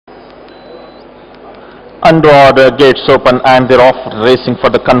Underorder gates open and they're off racing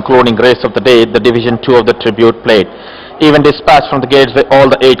for the concluding race of the day, the Division 2 of the Tribute Plate. Even dispatched from the gates by all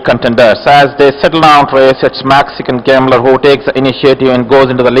the 8 contenders. As they settle down to race, it's Mexican Gambler who takes the initiative and goes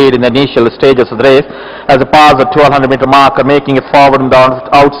into the lead in the initial stages of the race. As it passes the 1200-meter marker, making it forward on the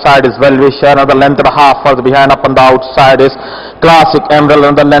outside is Well-Wisher, another length and a half further behind. Up on the outside is Classic Emerald,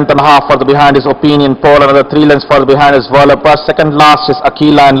 another length and a half further behind is Opinion Poll, another 3 lengths further behind is Developer. Second last is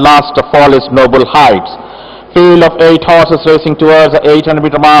Aquila, and last of all is Noble Heights. Field of 8 horses racing towards the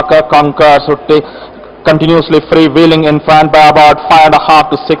 800-meter marker. Conquers continuously freewheeling in front by about 5.5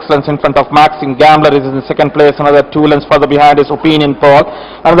 to 6 lengths in front of Mexican Gambler is in second place. Another 2 lengths further behind is Opinion Poll.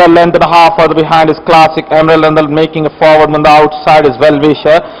 Another length and a half further behind is Classic Emerald, and then making a forward on the outside is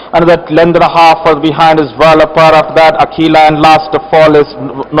Well-Wisher. Another length and a half further behind is Developer. After that, Aquila, and last of all is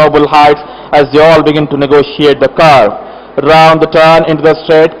Noble Heights, as they all begin to negotiate the curve. Round the turn into the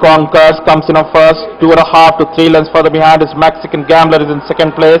straight, Conquers comes in first. 2.5 to 3 lengths further behind is Mexican Gambler is in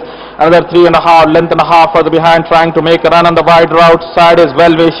second place. Another 3.5 length and a half further behind, trying to make a run on the wide route side is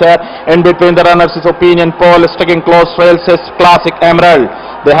Well-Wisher. In between the runners is Opinion Poll. Sticking close rails is Classic Emerald.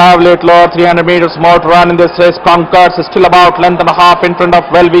 They have late lower 300 meters more to run in this race. Conquers is still about length and a half in front of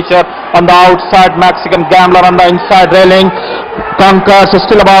Well-Wisher. On the outside, Mexican Gambler on the inside railing. Conquers is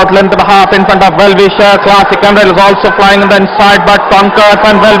still about length and a half in front of Well-Wisher. Classic Emerald is also flying on the inside, but Conquers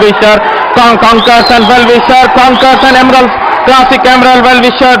and Well-Wisher, Conquers and Well-Wisher, Conquers and Emerald, Classic Emerald,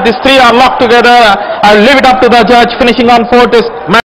 Well-Wisher, these 3 are locked together. I'll leave it up to the judge. Finishing on 4th is